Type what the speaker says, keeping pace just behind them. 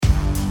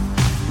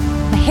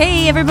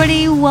Hey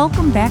everybody,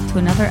 welcome back to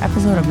another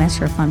episode of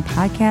Master of Fun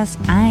Podcast.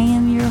 I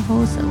am your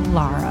host,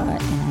 Lara,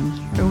 and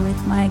I'm here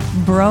with my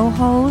bro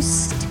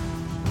host,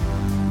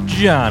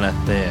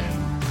 Jonathan.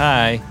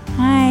 Hi.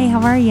 Hi, how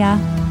are ya?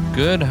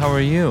 Good, how are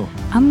you?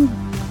 I'm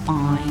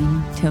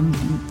fine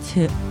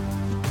to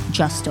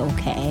just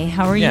okay.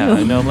 How are Yeah, you?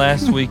 I know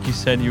last week you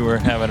said you were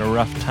having a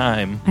rough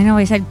time. I know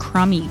I said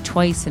crummy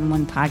twice in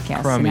one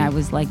podcast, Crummy. and I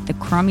was like, the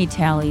crummy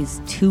tally's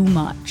too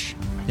much.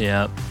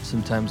 Yeah,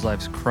 sometimes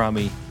life's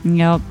crummy.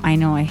 Yep, I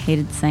know, I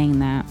hated saying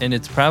that. And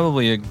it's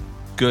probably a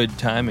good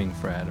timing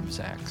for Adam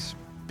Sachs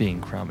being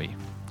crummy.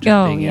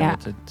 Being able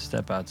to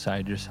step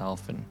outside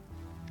yourself. And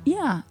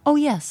Yeah. Oh,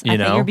 yes. I You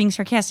thought know? you were being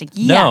sarcastic.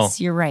 Yes,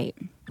 you're right.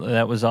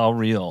 that was all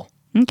real.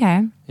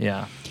 Okay.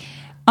 Yeah.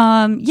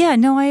 Yeah,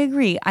 no, I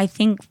agree. I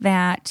think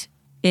that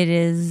it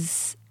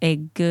is a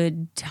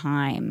good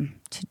time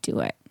to do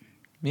it.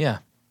 Yeah.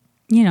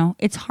 You know,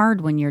 it's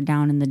hard when you're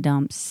down in the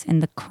dumps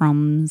and the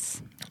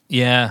crumbs.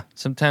 Yeah,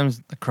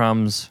 sometimes the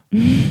crumbs.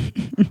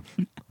 I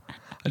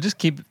just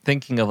keep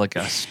thinking of like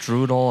a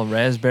strudel, a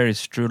raspberry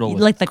strudel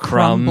with Like the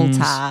crumbs. crumble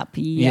top.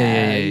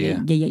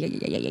 Yeah.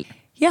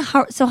 Yeah,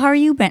 how have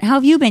you been? How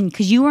have you been?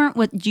 Because you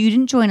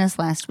didn't join us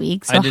last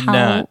week. So I did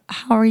not.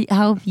 How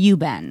have you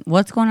been?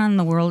 What's going on in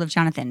the world of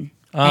Jonathan?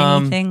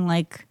 Anything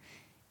like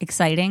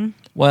exciting?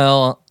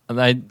 Well,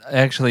 I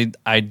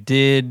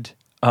did.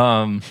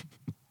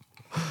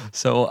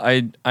 So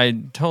I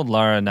told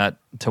Lara not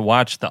to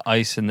watch the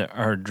ice in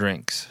our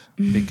drinks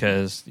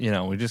because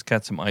we just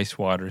got some ice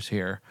waters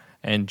here,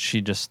 and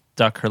she just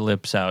stuck her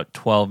lips out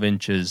 12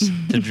 inches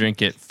to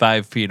drink it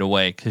 5 feet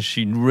away because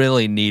she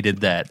really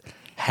needed that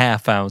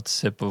half-ounce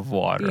sip of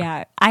water.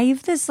 Yeah, I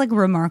have this like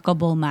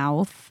remarkable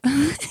mouth.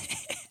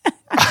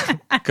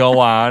 Go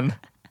on.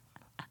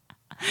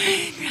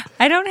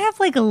 I don't have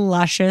like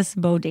luscious,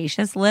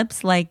 bodacious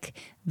lips like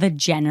the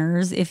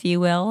Jenners, if you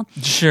will.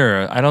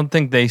 Sure. I don't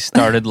think they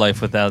started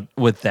life with that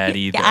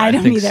either. Yeah, I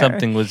don't think either.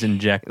 something was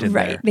injected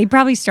Right. there. They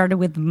probably started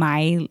with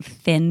my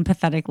thin,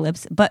 pathetic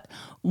lips. But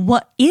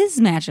what is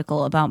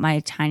magical about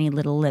my tiny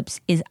little lips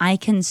is I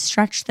can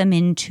stretch them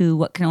into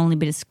what can only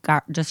be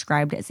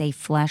described as a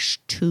flesh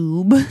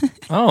tube.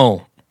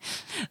 Oh.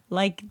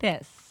 Like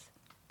this.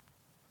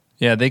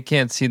 Yeah, they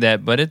can't see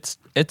that, but it's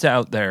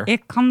out there.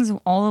 It comes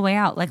all the way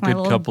out. Like my Good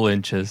little... couple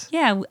inches.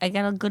 Yeah, I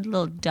got a good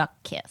little duck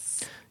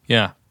kiss.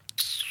 Yeah,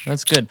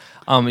 that's good.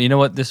 You know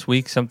what? This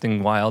week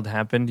something wild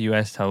happened. You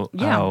asked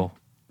how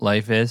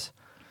life is,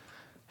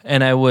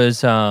 and I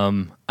was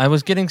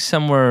getting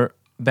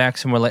back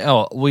somewhere.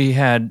 Like, we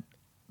had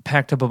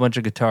packed up a bunch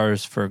of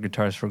Guitars for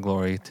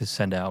Glory to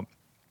send out.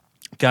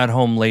 Got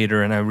home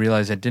later, and I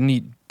realized I didn't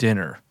eat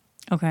dinner.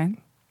 Okay.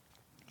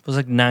 It was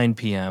like 9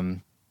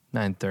 p.m.,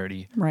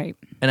 9:30. Right.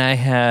 And I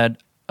had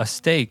a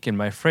steak in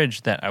my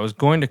fridge that I was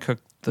going to cook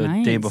the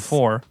day Nice.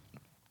 before.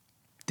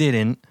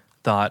 Didn't.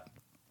 Thought,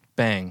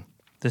 bang,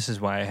 this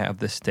is why I have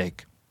this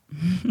steak.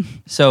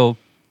 So,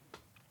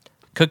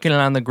 cooking it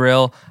on the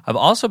grill. I've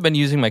also been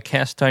using my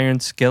cast iron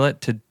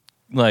skillet to,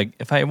 like,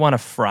 if I want to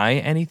fry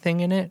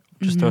anything in it,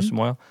 just throw some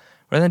oil.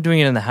 Rather than doing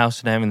it in the house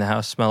and having the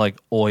house smell like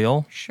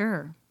oil,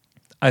 Sure.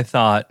 I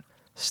thought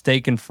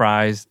steak and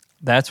fries,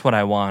 that's what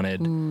I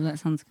wanted. Ooh, that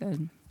sounds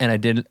good.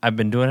 And I've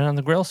been doing it on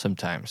the grill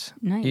sometimes.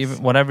 Nice.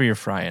 Even whatever you're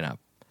frying up.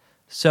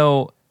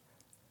 So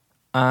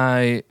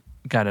I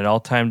got it all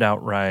timed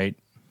out right,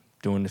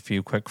 doing a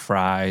few quick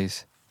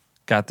fries,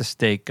 got the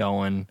steak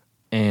going,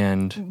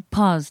 and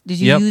Pause. Did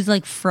you use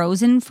like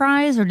frozen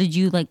fries or did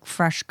you like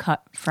fresh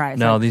cut fries?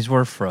 no, Like- these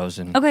were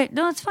frozen. Okay,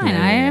 no, it's fine.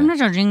 Yeah. I'm not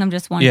judging. I'm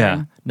just wondering.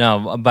 Yeah.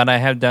 No, but I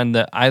have done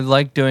I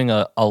like doing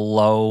a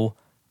low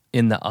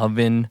in the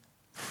oven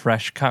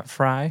fresh cut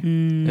fry.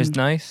 It's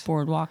nice.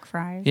 Boardwalk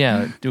fries.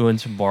 Yeah, doing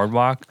some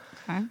boardwalk.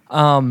 Okay.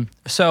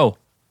 So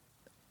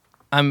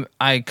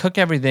I cook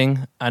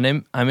everything,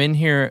 and I'm in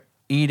here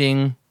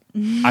eating.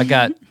 I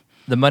got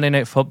the Monday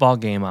Night Football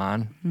game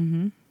on.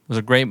 Mm-hmm. It was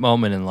a great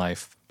moment in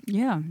life.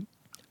 Yeah.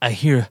 I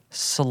hear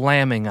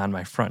slamming on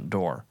my front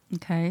door,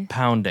 Okay.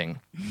 pounding,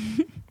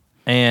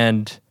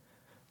 and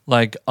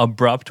like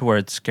abrupt where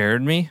it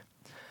scared me.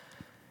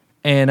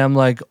 And I'm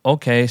like,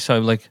 okay, so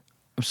I'm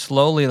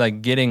slowly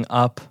like getting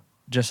up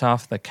just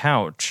off the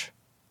couch,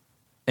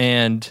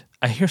 and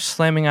I hear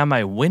slamming on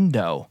my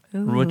window,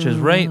 which is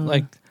right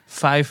like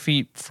 5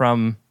 feet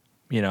from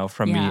me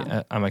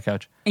on my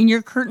couch. And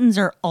your curtains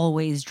are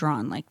always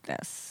drawn like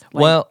this.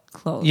 Like Well,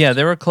 closed. yeah,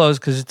 they were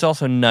closed because it's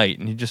also night,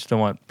 and you just don't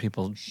want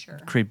people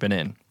creeping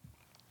in.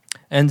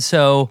 And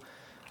so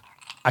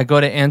I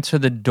go to answer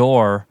the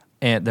door,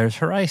 and there's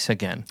her ice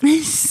again.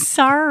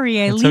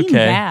 Sorry, I It's leaned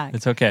okay. back.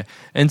 It's okay.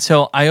 And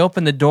so I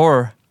open the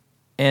door,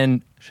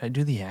 and should I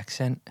do the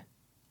accent?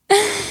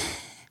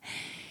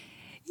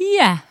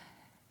 Yeah.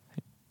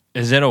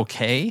 Is it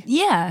okay?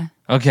 Yeah.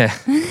 Okay.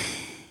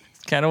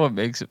 It's kind of what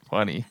makes it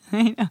funny.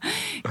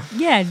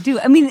 Yeah, dude.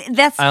 I mean,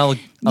 that's I'll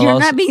you're also-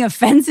 not being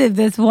offensive.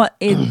 That's what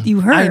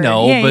you heard. I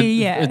know, yeah, but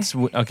yeah. it's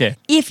okay.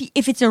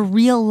 If it's a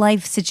real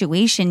life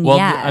situation, Well,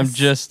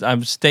 yes.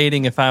 I'm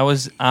stating if I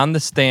was on the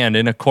stand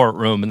in a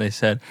courtroom and they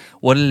said,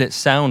 "What did it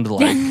sound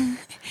like?"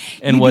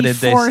 And You'd what be did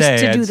they forced say?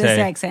 to do I'd this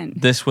say,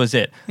 accent. this was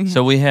it.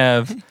 So we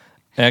have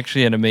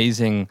actually an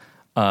amazing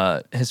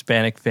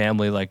Hispanic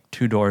family like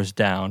 2 doors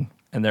down,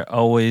 and they're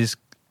always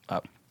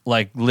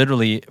like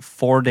literally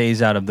 4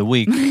 days out of the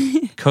week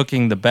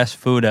cooking the best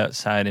food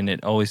outside, and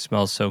it always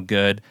smells so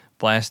good,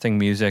 blasting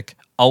music,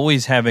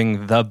 always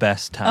having the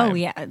best time. Oh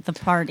yeah, the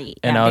party.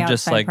 And Yeah, I'll the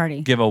just outside like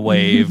party. give a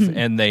wave,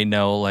 and they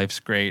know life's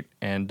great,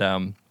 and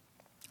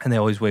they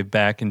always wave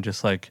back and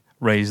just like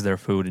raise their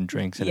food and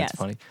drinks, and Yes. it's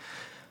funny.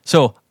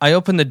 So I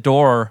open the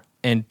door,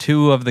 and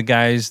 2 of the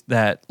guys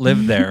that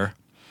live there,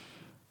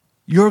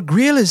 your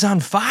grill is on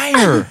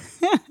fire.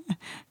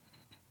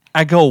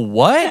 I go,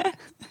 what?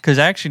 Because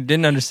I actually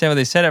didn't understand what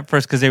they said at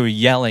first because they were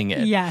yelling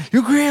it. Yeah.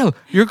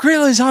 Your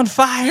grill is on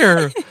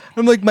fire.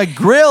 I'm like, my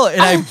grill.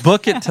 And I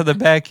book it to the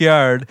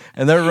backyard,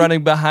 and they're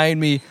running behind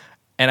me.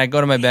 And I go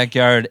to my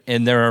backyard,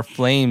 and there are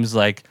flames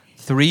like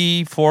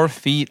 3-4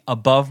 feet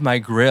above my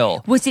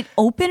grill. Was it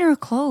open or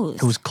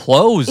closed? It was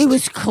closed. It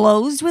was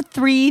closed with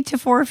 3 to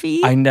 4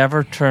 feet. I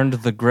never turned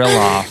the grill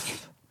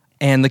off.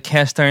 And the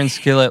cast iron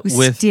skillet Was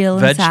with still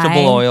vegetable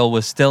inside? oil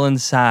was still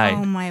inside.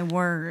 Oh my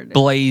word!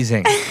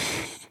 Blazing.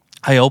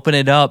 I open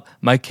it up.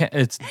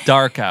 It's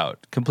dark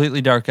out,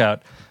 completely dark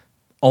out,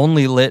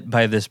 only lit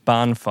by this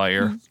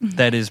bonfire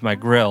that is my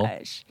grill.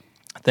 Gosh.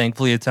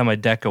 Thankfully, it's on my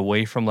deck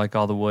away from like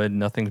all the wood.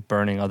 Nothing's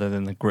burning other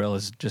than the grill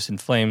is just in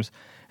flames.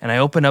 And I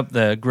open up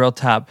the grill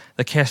top.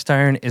 The cast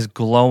iron is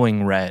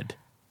glowing red.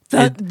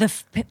 The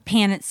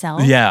pan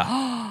itself.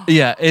 Yeah,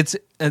 yeah. It's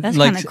That's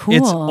like kinda cool.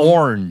 it's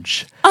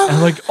orange.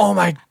 I'm like, oh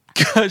my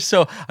gosh!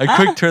 So I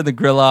quick turn the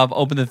grill off,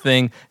 open the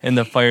thing, and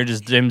the fire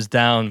just dims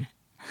down.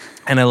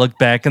 And I look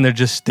back, and they're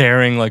just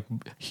staring like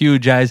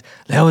huge eyes.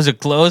 That was a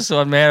close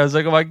one, man. I was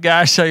like, oh my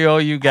gosh, I owe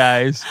you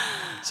guys.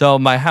 So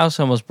my house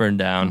almost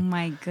burned Oh down,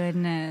 my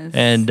goodness!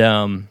 and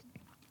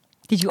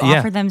did you yeah.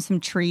 offer them some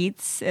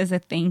treats as a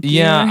thank you?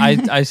 yeah,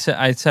 I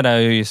said I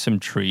owe you some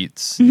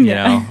treats. You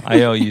know,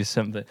 I owe you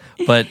something.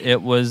 But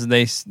it was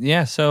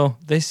so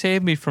they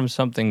saved me from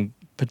something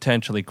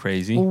potentially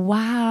crazy.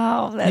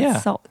 Wow, that's Yeah,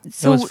 so.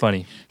 That was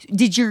funny.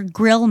 Did your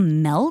grill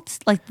melt?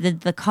 Like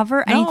the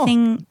cover? No.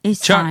 Anything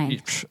is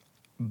fine.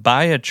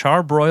 Buy a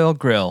charbroil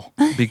grill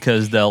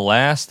because they'll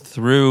last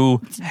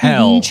through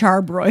hell.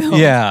 Charbroil.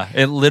 Yeah,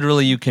 it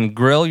literally you can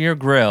grill your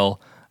grill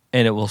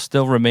and it will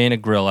still remain a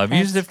grill. I've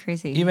used it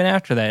crazy. even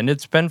after that, and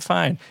it's been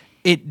fine.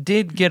 It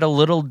did get a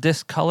little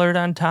discolored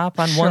on top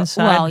on one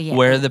side Well, yeah.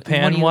 where the What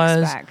pan do you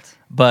was, expect?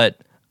 but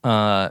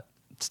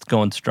it's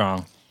going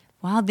strong.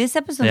 Wow, this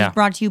episode Yeah. is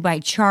brought to you by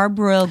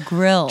Charbroil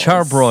Grills.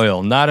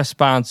 Charbroil, not a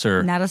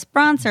sponsor. Not a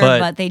sponsor, But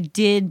but they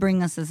did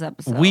bring us this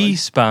episode. We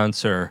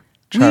sponsor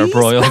We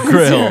Charbroil sponsor-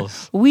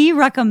 Grills. We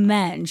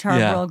recommend Charbroil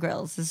Yeah.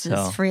 Grills. This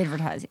So. is free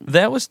advertising.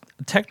 That was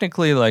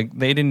technically like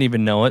they didn't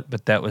even know it,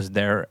 but that was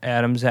their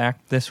Adams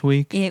Act this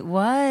week. It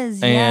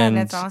was. And,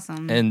 yeah, that's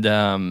awesome.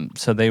 And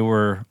so they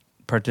were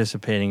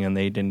participating and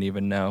they didn't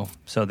even know.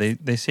 So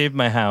they saved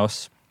my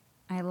house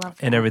I love that.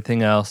 and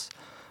everything else.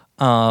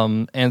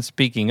 And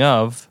speaking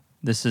of,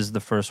 this is the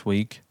first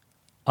week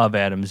of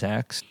Adams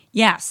Acts.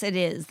 Yes, it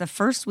is the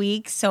first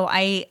week. So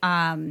I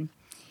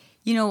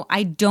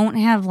don't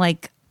have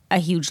like a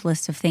huge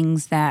list of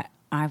things that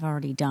I've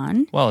already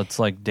done. Well, it's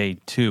like day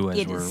 2 as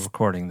It we're is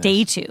recording this.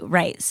 Day 2,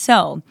 right.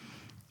 So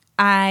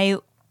I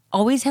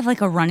always have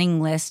like a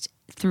running list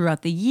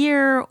throughout the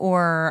year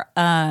or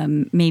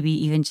maybe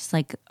even just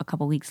like a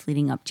couple weeks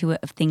leading up to it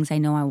of things I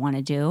know I want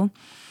to do.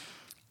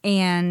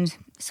 And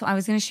so I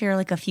was going to share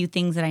like a few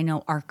things that I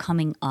know are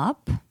coming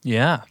up.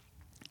 Yeah.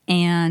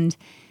 And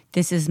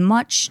this is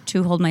much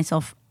to hold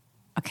myself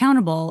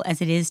accountable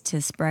as it is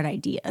to spread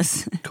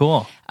ideas.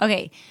 Cool.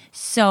 Okay,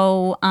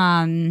 so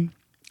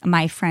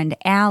my friend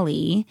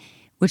Allie,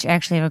 which I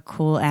actually have a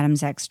cool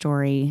Adams Act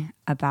story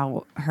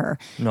about her.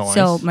 Nice.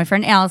 So my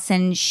friend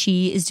Allison,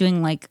 she is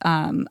doing like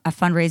a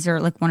fundraiser,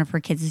 like one of her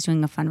kids is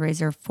doing a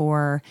fundraiser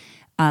for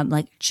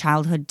like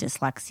childhood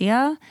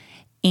dyslexia,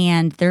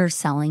 and they're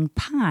selling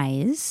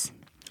pies.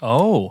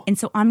 Oh. And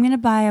so I'm going to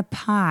buy a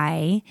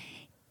pie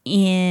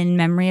in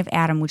memory of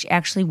Adam, which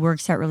actually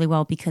works out really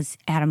well because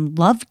Adam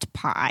loved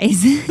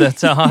pies.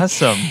 That's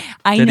awesome.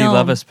 I Did he know.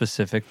 love a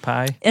specific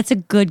pie? That's a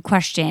good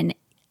question.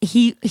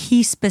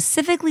 He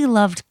specifically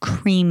loved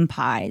cream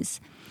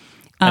pies.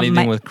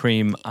 Anything with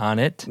cream on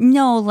it?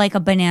 No, like a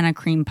banana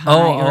cream pie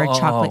or a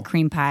chocolate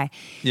cream pie.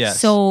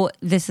 Yes. So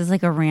this is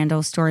like a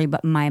rando story,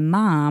 but my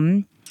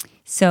mom,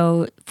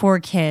 so 4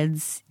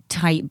 kids,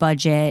 tight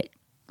budget,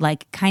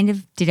 like kind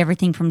of did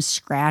everything from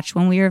scratch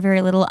when we were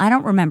very little. I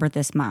don't remember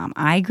this mom.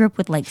 I grew up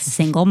with like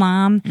single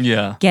mom.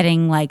 Yeah.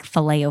 Getting like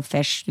filet o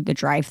fish through the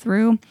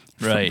drive-through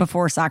Right.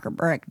 before soccer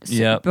practice.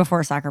 Yep.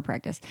 Before soccer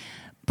practice.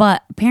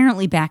 But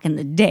apparently back in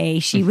the day,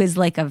 she was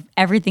like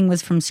everything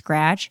was from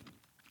scratch.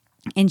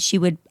 And she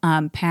would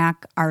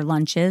pack our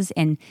lunches,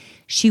 and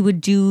she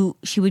would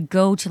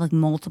go to like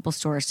multiple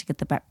stores to get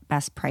the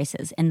best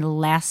prices. And the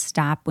last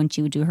stop when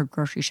she would do her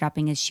grocery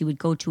shopping is she would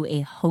go to a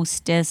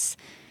Hostess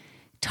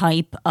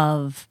type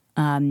of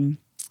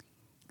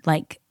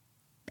like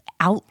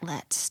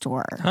outlet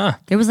store. Huh.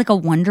 There was like a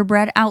Wonder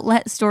Bread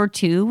outlet store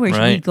too, where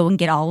Right. she'd go and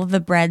get all of the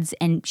breads,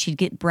 and she'd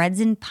get breads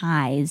and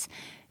pies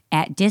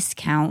at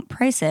discount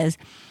prices,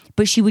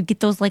 but she would get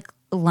those like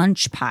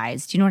lunch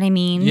pies. Do you know what I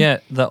mean? Yeah,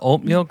 the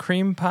oatmeal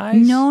cream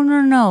pies? No.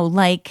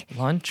 Like,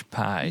 Lunch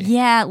pie.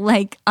 yeah,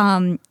 like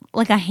a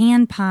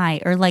hand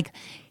pie, or like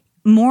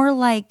more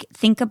like,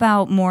 think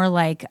about more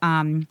like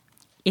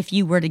if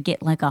you were to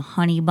get like a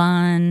honey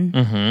bun,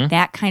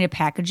 that kind of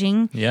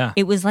packaging. Yeah.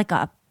 It was like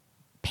a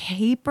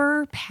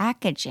paper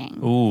packaging.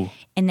 Ooh.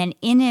 And then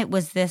in it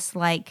was this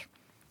like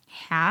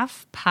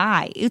half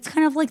pie. It's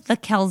kind of like the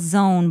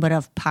calzone, but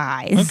of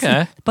pies.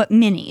 Okay. But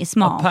mini,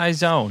 small. Pie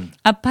zone.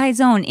 A pie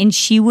zone. And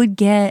she would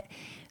get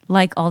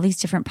like all these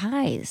different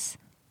pies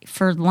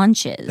for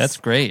lunches. That's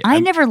great. I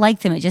never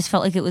liked them. It just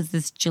felt like it was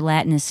this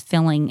gelatinous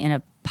filling in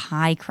a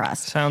pie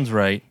crust. Sounds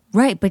right.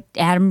 Right, but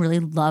Adam really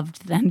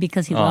loved them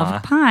because he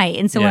loved pie.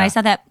 And so when Yeah. I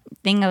saw that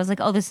thing, I was like,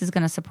 oh, this is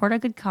going to support a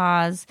good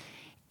cause.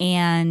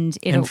 And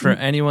And for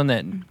anyone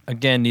that,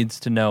 again, needs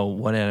to know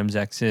what Adam's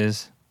X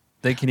is,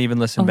 they can even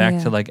listen back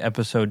yeah. to like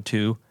episode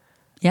 2.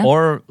 Yeah.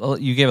 Or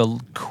you gave a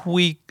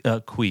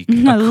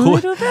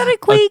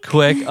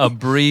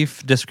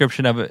brief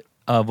description of it,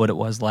 of what it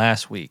was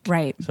last week.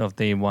 Right. So if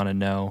they want to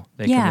know,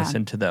 they Yeah. can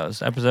listen to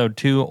those. Episode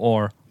 2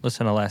 or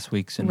listen to last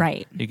week's and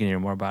Right. you can hear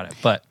more about it.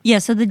 But Yeah,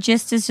 so the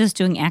gist is just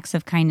doing acts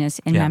of kindness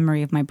in Yeah.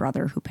 memory of my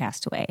brother who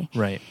passed away.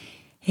 right.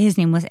 His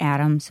name was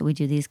Adam, so we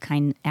do these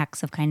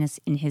acts of kindness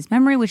in his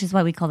memory, which is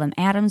why we call them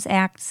Adam's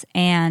Acts.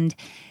 And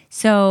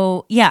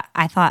so, yeah,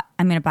 I thought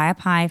I'm going to buy a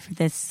pie for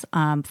this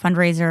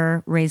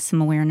fundraiser, raise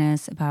some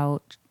awareness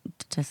about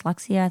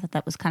dyslexia. I thought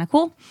that was kind of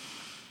cool.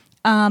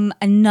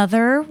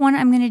 Another one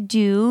I'm going to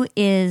do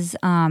is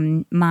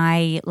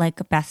my like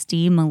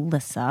bestie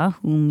Melissa,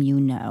 whom you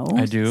know.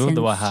 I do, the since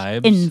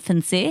Wahibes.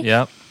 infancy.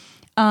 Yep.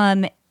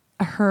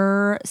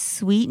 Her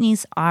sweet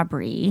niece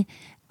Aubrey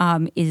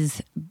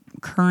is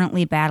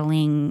currently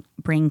battling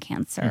brain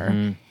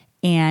cancer,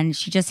 and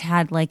she just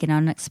had like an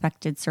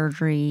unexpected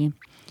surgery.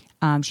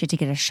 She had to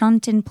get a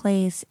shunt in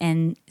place,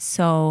 and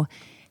so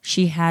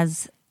she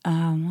has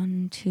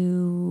 1,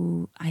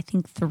 2, I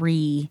think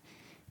 3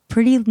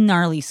 pretty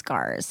gnarly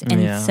scars.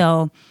 And Yeah.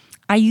 so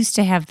I used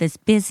to have this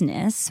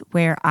business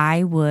where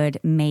I would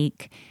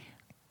make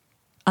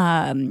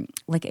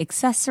like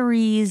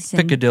accessories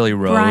and Piccadilly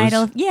Rose.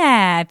 bridal,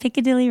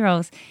 Piccadilly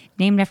Rose,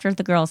 named after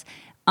the girls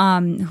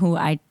who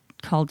I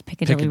called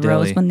Piccadilly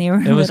Rose when they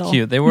were It was little.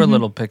 cute. They were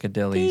little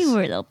Piccadillys. They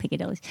were little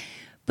Piccadillys.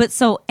 But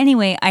so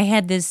anyway, I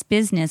had this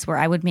business where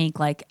I would make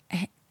like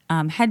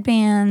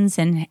headbands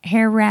and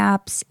hair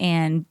wraps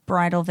and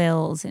bridal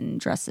veils and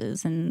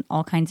dresses and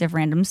all kinds of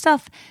random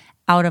stuff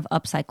out of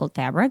upcycled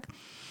fabric.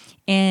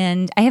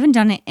 And I haven't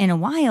done it in a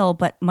while,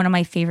 but one of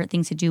my favorite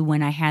things to do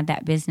when I had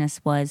that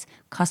business was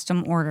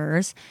custom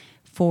orders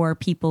for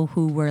people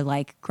who were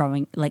like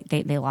growing, like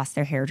they lost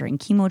their hair during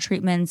chemo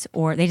treatments,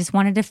 or they just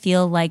wanted to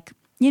feel like,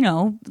 you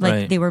know, like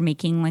Right. they were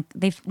making, like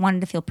they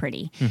wanted to feel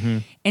pretty.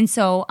 And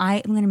so I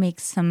am going to make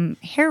some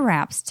hair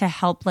wraps to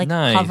help like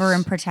Nice. cover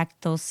and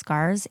protect those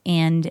scars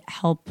and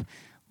help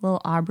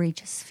little Aubrey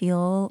just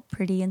feel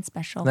pretty and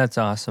special. That's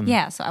awesome.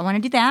 Yeah, so I want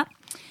to do that.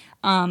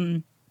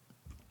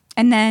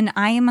 And then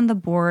I am on the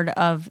board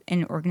of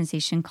an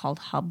organization called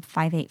Hub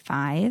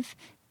 585.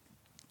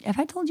 Have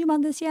I told you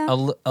about this yet?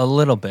 A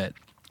little bit.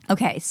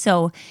 Okay,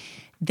 so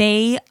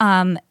they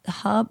the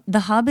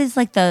hub is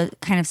like the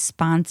kind of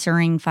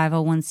sponsoring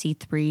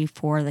 501c3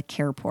 for the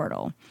Care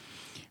Portal,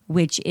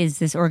 which is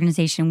this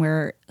organization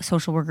where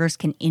social workers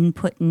can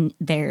input in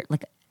their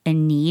like a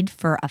need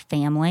for a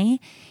family,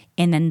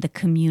 and then the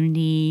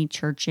community,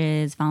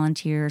 churches,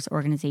 volunteers,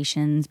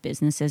 organizations,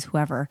 businesses,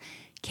 whoever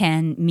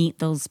can meet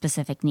those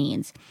specific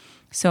needs.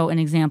 So an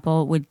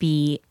example would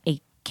be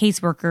a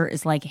caseworker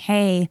is like,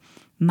 hey,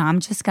 mom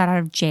just got out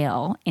of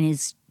jail and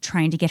is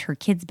trying to get her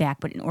kids back,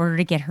 but in order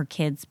to get her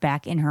kids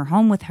back in her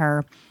home with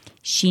her,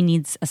 she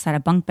needs a set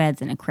of bunk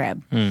beds and a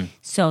crib.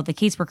 So the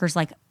caseworker's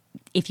like,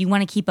 if you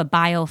want to keep a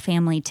bio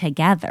family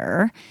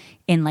together,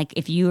 and like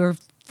if you're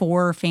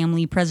for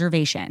family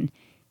preservation,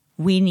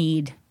 we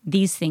need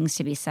these things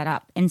to be set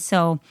up. And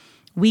so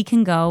we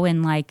can go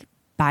and like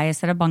buy a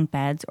set of bunk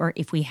beds, or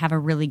if we have a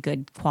really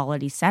good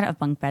quality set of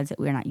bunk beds that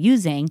we're not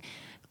using,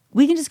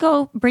 we can just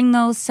go bring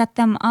those, set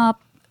them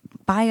up,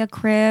 buy a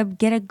crib,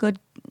 get a good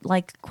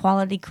like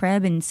quality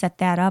crib and set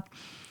that up.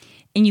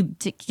 And you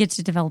get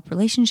to develop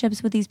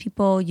relationships with these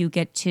people. You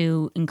get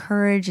to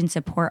encourage and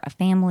support a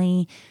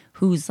family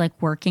who's like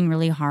working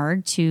really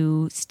hard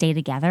to stay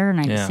together. And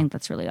I Yeah. just think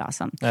that's really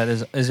awesome. That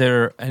is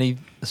there any,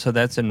 so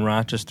that's in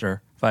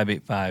Rochester,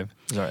 585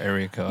 is our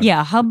area code.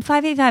 Yeah, Hub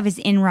 585 is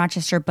in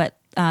Rochester, but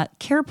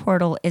Care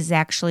Portal is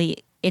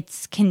actually,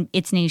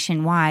 it's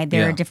nationwide.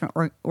 There Yeah. are different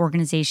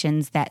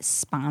organizations that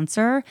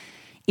sponsor.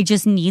 It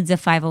just needs a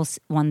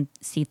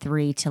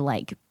 501c3 to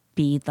like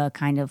be the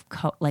kind of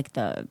like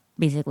the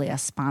basically a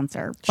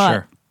sponsor. But,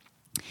 Sure.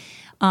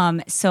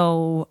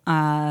 So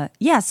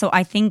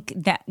I think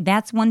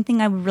that's one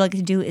thing I would really like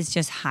to do is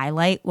just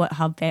highlight what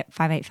Hub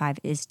 585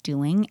 is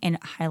doing and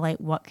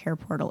highlight what Care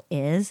Portal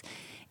is.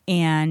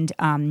 And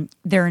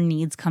there are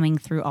needs coming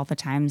through all the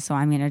time. So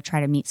I'm going to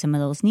try to meet some of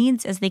those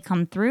needs as they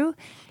come through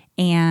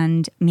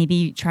and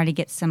maybe try to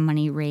get some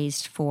money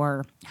raised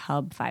for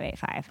Hub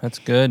 585. That's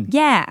good.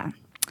 Yeah.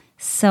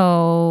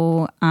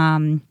 So,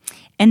 and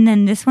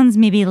then this one's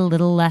maybe a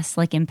little less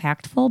like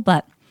impactful,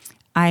 but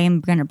I am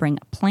going to bring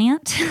a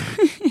plant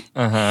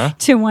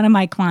to one of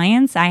my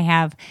clients. I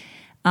have,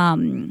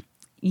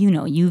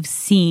 you've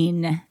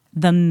seen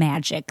the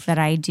magic that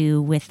I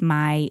do with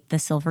the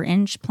silver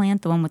inch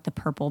plant, the one with the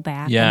purple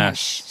back and that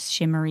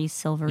shimmery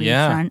silvery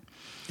front.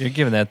 You're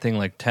giving that thing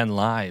like 10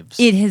 lives.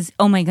 It has,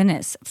 oh my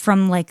goodness,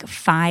 from like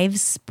 5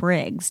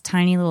 sprigs,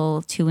 tiny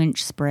little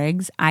 2-inch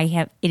sprigs.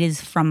 It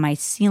is from my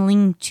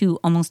ceiling to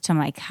almost to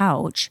my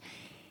couch,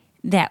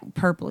 that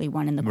purpley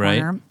one in the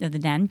corner of the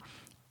den.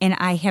 And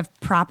I have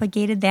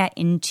propagated that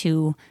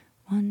into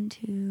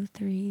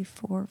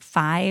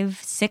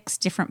 6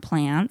 different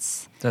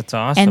plants. That's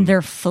awesome. And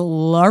they're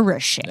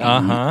flourishing.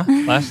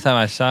 Last time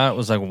I saw it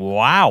was like,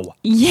 wow.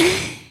 Yeah.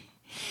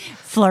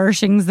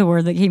 Flourishing is the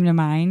word that came to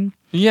mind.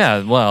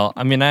 Yeah, well,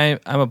 I mean, I'm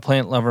a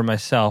plant lover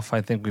myself. I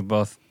think we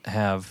both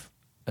have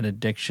an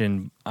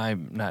addiction.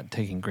 I'm not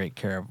taking great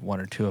care of 1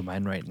 or 2 of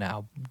mine right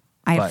now.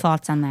 I have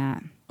thoughts on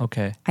that.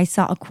 Okay. I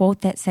saw a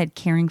quote that said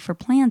caring for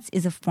plants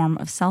is a form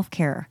of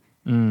self-care,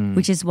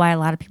 which is why a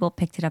lot of people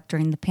picked it up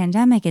during the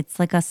pandemic. It's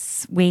like a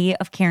way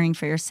of caring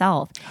for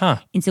yourself.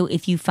 And so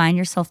if you find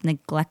yourself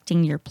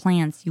neglecting your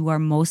plants, you are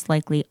most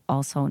likely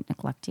also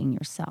neglecting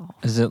yourself.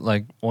 Is it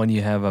like when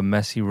you have a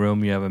messy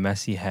room, you have a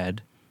messy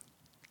head?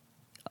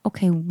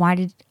 Okay,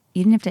 you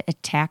didn't have to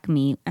attack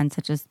me on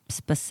such a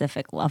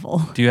specific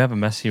level. Do you have a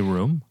messy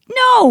room?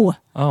 No!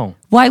 Oh.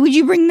 Why would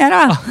you bring that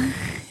up?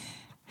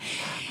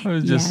 I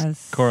was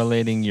just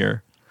correlating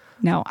your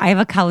No, I have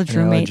a college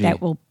roommate analogy.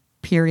 that will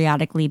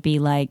periodically be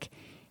like,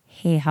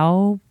 hey,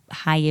 how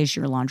high is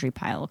your laundry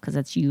pile? Because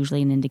that's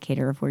usually an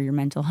indicator of where your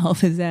mental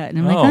health is at. And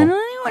I'm like, I don't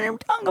even want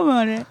to talk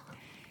about it.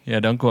 Yeah,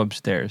 don't go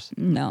upstairs.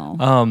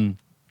 No.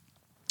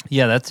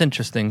 Yeah, that's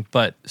interesting.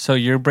 But so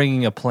you're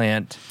bringing a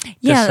plant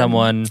to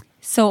someone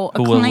who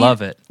will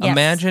love it. Yes.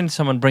 Imagine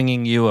someone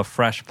bringing you a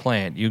fresh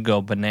plant. You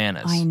go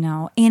bananas. I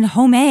know. And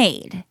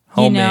homemade.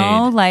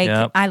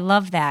 Yep. I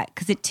love that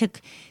because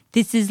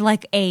this is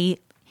like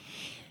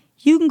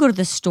you can go to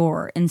the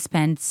store and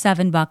spend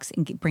 $7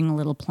 and bring a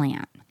little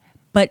plant.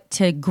 But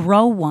to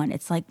grow one,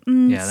 it's like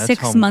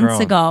 6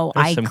 months ago,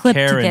 There's I clipped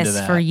this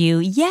that. for you.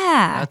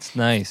 Yeah. That's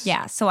nice.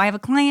 Yeah. So I have a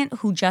client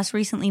who just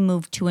recently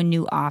moved to a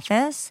new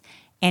office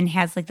and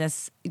has like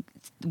this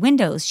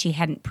windows she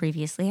hadn't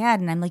previously had.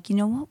 And I'm like, you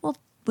know what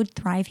would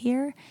thrive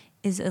here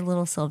is a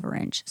little silver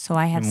inch. So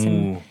I have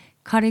some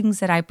cuttings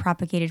that I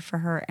propagated for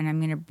her, and I'm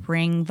going to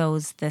bring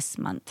those this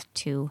month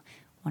to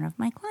one of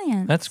my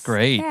clients. That's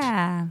great.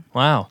 Yeah.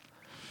 Wow.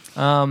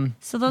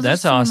 So those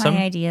that's are some awesome. of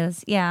my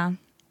ideas. Yeah.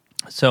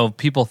 So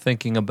people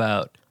thinking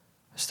about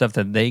stuff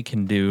that they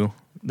can do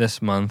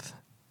this month,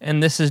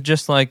 and this is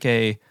just like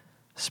a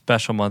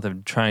special month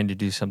of trying to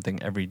do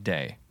something every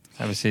day.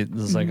 Obviously,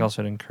 this is like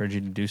also to encourage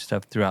you to do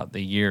stuff throughout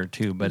the year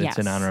too, but it's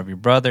in honor of your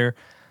brother,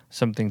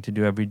 something to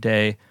do every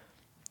day.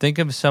 Think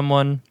of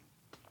someone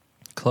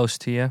close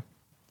to you,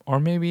 or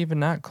maybe even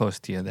not close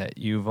to you, that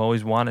you've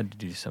always wanted to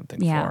do something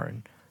for,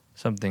 and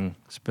something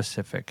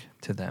specific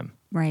to them.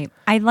 Right.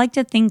 I like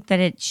to think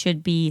that it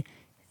should be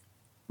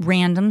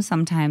random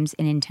sometimes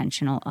and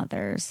intentional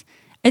others.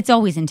 It's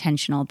always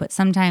intentional, but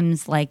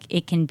sometimes like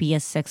it can be a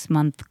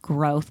 6-month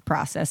growth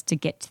process to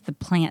get to the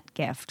plant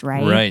gift,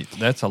 right? Right.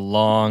 That's a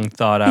long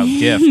thought out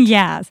gift.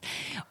 Yes.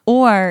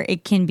 Or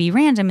it can be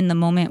random in the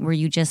moment where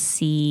you just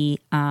see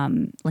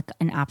like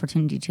an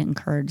opportunity to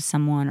encourage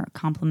someone or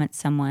compliment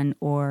someone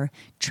or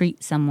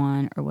treat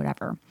someone or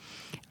whatever.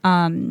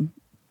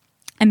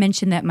 I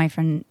mentioned that my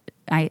friend,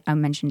 I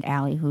mentioned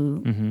Allie,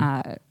 who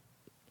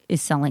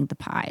is selling the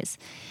pies.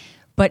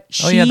 But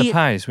the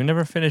pies. We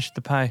never finished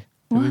the pie.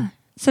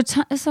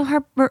 So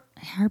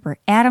Harper,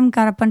 Adam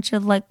got a bunch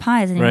of like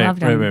pies and he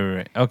loved them.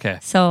 Right. Okay.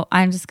 So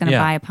I'm just going to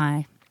buy a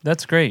pie.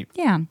 That's great.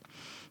 Yeah.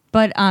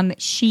 But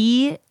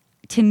she,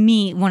 to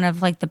me, one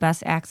of like the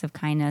best acts of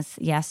kindness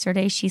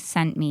yesterday, she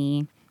sent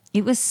me,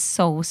 it was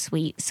so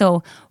sweet.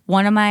 So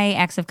one of my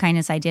acts of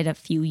kindness I did a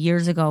few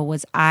years ago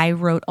was I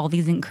wrote all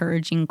these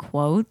encouraging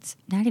quotes,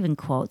 not even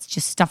quotes,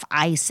 just stuff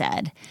I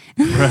said.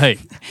 Right.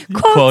 You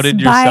quotes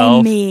quoted by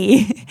yourself.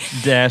 me.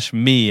 Dash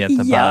me at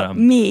the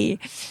bottom. Me.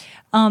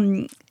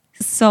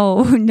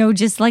 So no,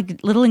 just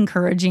like little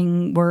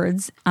encouraging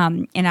words.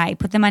 And I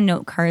put them on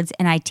note cards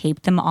and I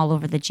taped them all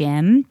over the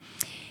gym.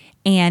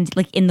 And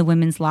like in the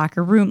women's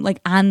locker room, like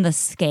on the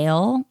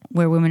scale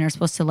where women are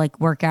supposed to like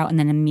work out and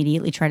then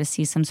immediately try to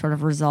see some sort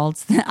of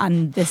results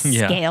on this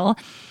scale,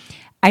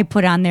 I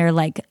put on there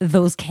like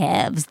those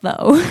calves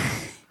though.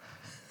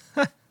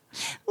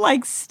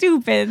 Like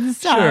stupid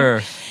stuff.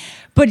 Sure.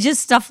 But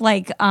just stuff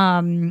like,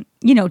 to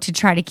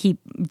try to keep,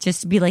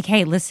 just to be like,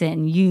 hey,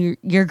 listen,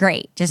 you're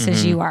great just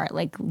as you are.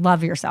 Like,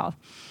 love yourself.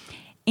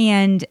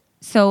 And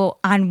so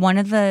on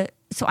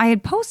so I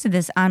had posted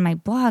this on my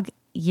blog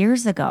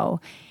years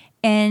ago,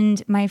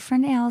 And my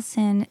friend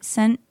Allison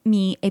sent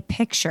me a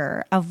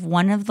picture of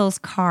one of those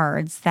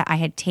cards that I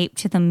had taped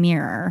to the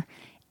mirror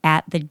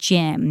at the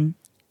gym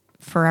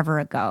forever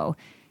ago.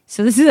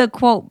 So this is a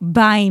quote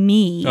by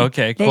me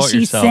Okay, that quote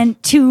she yourself.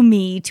 sent to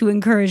me to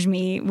encourage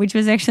me, which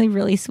was actually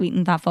really sweet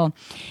and thoughtful.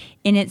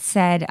 And it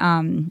said,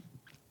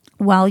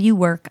 while you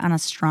work on a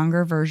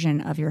stronger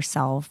version of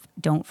yourself,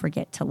 don't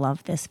forget to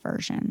love this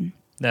version.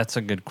 That's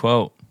a good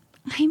quote.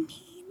 I mean,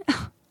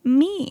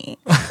 me.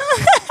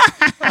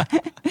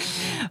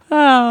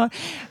 Oh,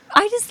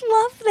 I just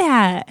love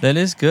that. That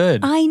is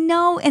good. I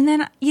know. And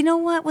then, you know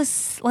what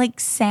was like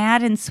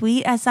sad and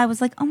sweet as I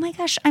was like, oh my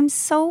gosh, I'm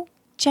so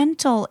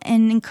gentle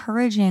and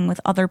encouraging with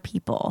other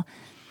people.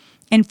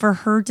 And for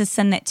her to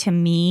send that to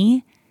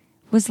me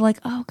was like,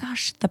 oh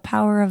gosh, the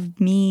power of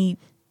me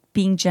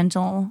being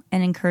gentle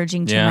and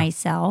encouraging to Yeah.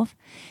 myself,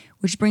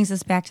 which brings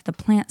us back to the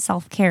plant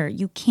self-care.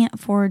 You can't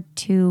afford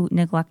to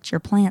neglect your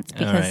plants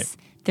because right.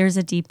 there's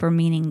a deeper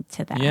meaning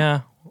to that.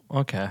 Yeah.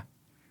 Okay.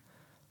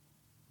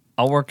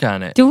 I'll work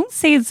on it. Don't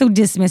say it so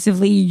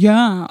dismissively.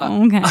 Yeah,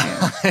 okay.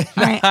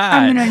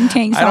 I'm going to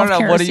take I don't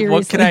self-care know. seriously.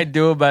 What can I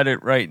do about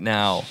it right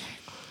now?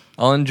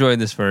 I'll enjoy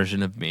this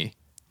version of me.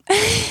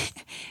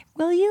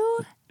 Will you?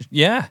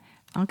 Yeah.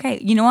 Okay.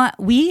 You know what?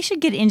 We should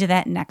get into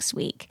that next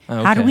week.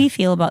 How do Okay. we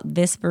feel about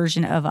this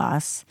version of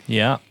us?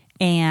 Yeah.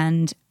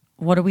 And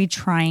what are we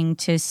trying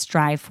to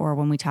strive for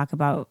when we talk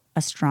about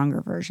a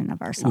stronger version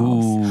of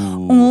ourselves?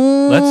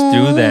 Ooh. Let's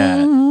do that.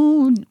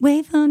 Ooh,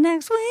 wait for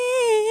next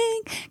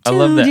week to I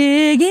love that.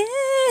 dig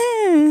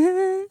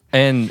in.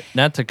 And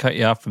not to cut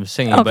you off from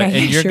singing, Okay, but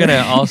and you're sure. going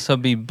to also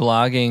be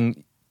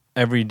blogging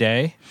every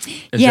day?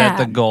 Is Yeah. that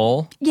the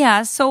goal?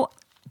 Yeah. So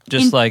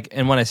Just like,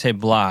 and when I say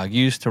blog,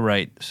 you used to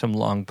write some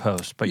long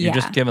posts, but you're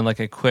Yeah. just giving like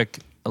a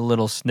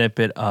little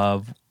snippet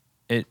of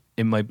it.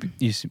 It might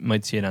be,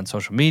 might see it on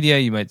social media.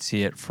 You might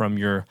see it from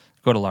go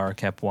to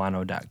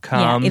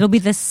lauracapuano.com. yeah, it'll be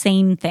the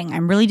same thing.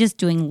 I'm really just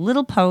doing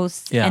little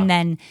posts, Yeah. and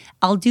then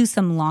I'll do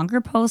some longer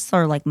posts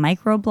or like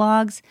micro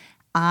blogs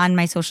on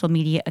my social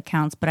media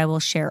accounts, but I will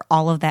share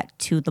all of that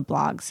to the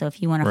blog. So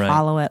if you want to Right.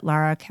 follow it,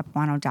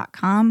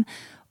 lauracapuano.com,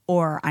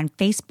 or on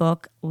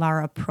Facebook,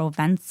 Laura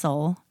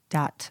Provencal.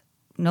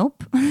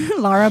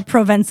 Laura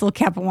Provencal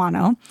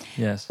Capuano,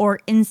 Yes. or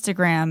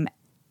Instagram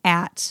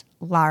at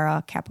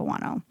Lara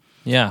Capuano,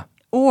 Yeah.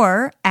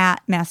 or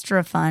at Master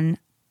of Fun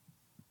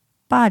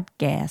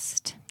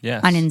Podcast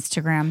Yes. on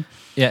Instagram.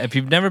 Yeah, if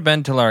you've never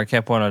been to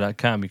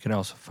lauracapuano.com, you can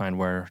also find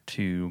where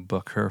to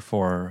book her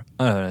for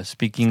a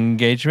speaking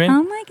engagement.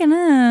 Oh my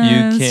goodness.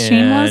 You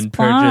Shameless can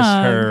plug. purchase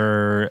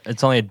her.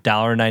 It's only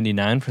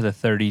 $1.99 for the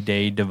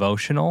 30-day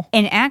devotional.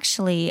 And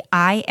actually,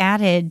 I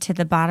added to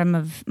the bottom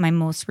of my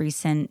most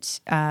recent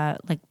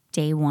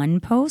day one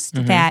post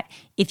Mm-hmm. that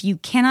if you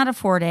cannot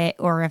afford it,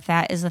 or if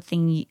that is a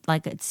thing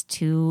like it's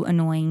too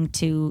annoying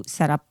to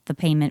set up the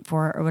payment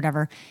for or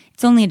whatever,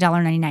 it's only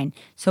 $1.99.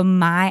 So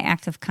my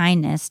act of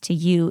kindness to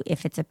you,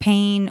 if it's a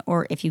pain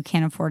or if you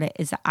can't afford it,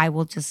 is that I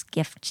will just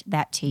gift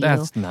that to you.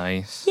 That's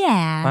nice.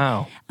 Yeah.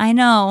 Wow. I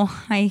know.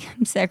 I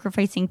am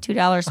sacrificing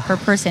 $2 per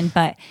person,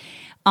 but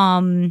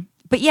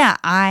yeah,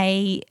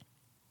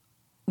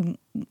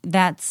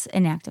 that's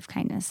an act of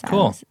kindness.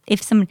 Cool.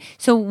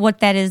 So what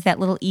that is, that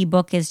little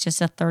ebook is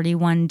just a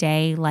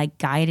 31-day like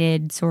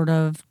guided sort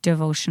of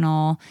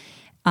devotional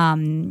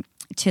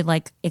to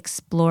like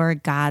explore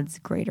God's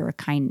greater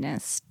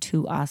kindness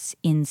to us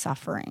in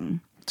suffering.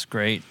 It's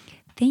great.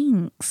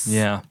 Thanks.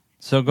 Yeah.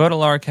 So go to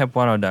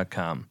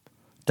lauracapuano.com.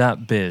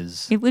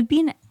 .biz. It would be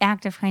an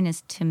act of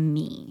kindness to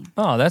me.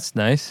 Oh, that's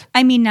nice.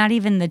 I mean, not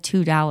even the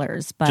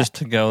 $2, but Just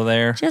to go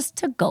there just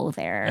to go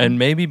there. and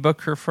maybe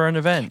book her for an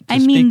event. to I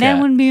mean, speak that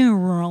at. would be a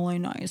really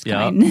nice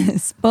Yeah.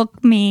 kindness.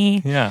 Book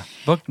me. Yeah.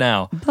 Book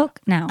now.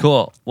 Book now.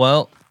 Cool.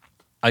 Well,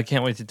 I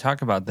can't wait to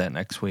talk about that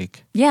next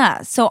week.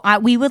 Yeah. So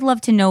we would love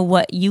to know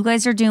what you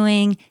guys are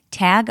doing.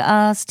 Tag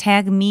us,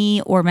 tag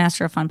me or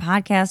Master of Fun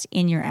Podcast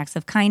in your acts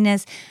of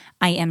kindness.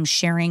 I am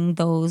sharing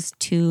those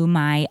to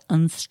my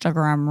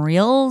Instagram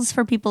reels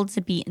for people to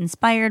be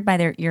inspired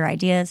by your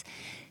ideas.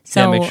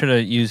 So Yeah, make sure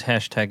to use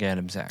hashtag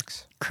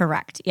AdamsX.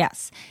 correct.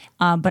 Yes.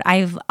 But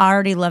I've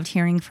already loved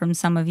hearing from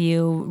some of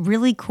you.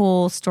 Really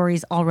cool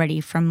stories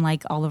already from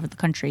like all over the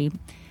country.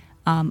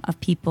 Of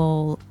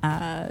people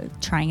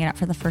trying it out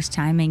for the first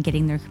time and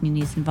getting their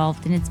communities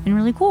involved. And it's been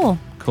really cool.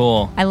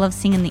 Cool. I love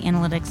seeing the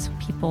analytics of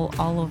people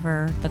all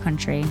over the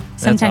country,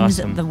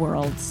 sometimes awesome. the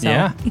world. So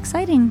Yeah.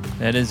 exciting.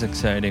 That is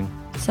exciting.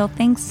 So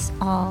thanks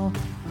all.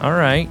 All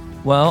right.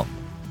 Well,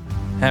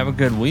 have a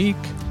good week.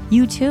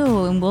 You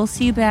too. And we'll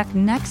see you back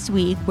next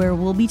week where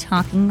we'll be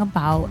talking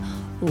about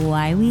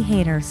why we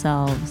hate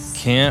ourselves.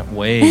 Can't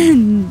wait.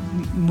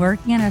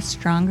 Working on a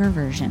stronger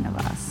version of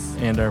us.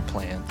 And our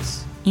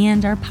plans.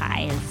 And our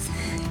pies.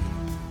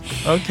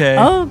 Okay.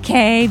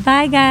 Okay.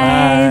 Bye,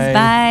 guys.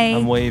 Bye.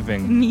 I'm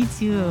waving. Me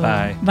too.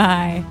 Bye.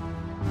 Bye.